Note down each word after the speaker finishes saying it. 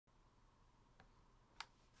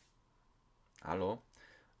Hallo,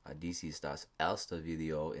 dies ist das erste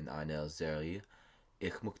Video in einer Serie.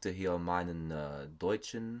 Ich möchte hier meinen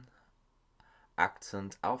deutschen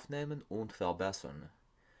Akzent aufnehmen und verbessern.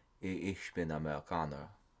 Ich bin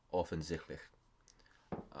Amerikaner, offensichtlich.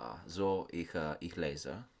 Ich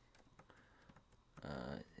lese.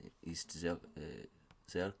 Ist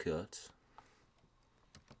sehr kurz.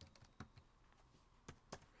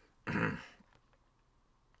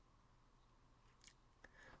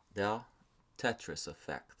 Der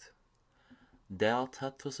Tetris-Effekt. Der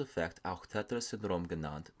Tetris-Effekt, auch Tetris-Syndrom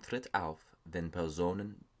genannt, tritt auf, wenn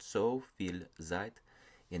Personen so viel Zeit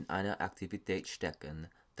in einer Aktivität stecken,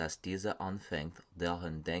 dass diese anfängt,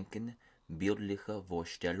 deren Denken, bildliche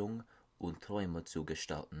Vorstellungen und Träume zu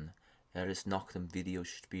gestalten. Er ist nach dem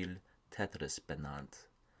Videospiel Tetris benannt.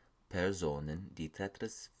 Personen, die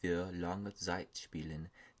Tetris für lange Zeit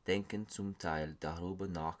spielen, denken zum Teil darüber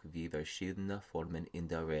nach, wie verschiedene Formen in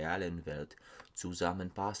der realen Welt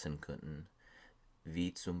zusammenpassen könnten,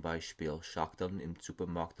 wie zum Beispiel Schachteln im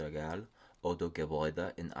Supermarktregal oder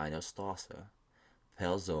Gebäude in einer Straße.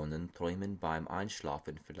 Personen träumen beim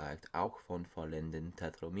Einschlafen vielleicht auch von fallenden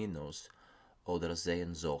Tetraminos oder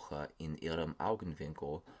sehen solche in ihrem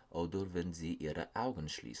Augenwinkel oder wenn sie ihre Augen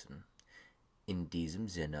schließen. In diesem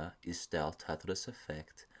Sinne ist der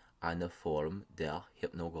Tetris-Effekt eine Form der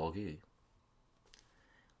Hypnagogie.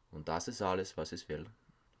 Und das ist alles, was ich will.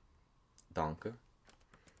 Danke.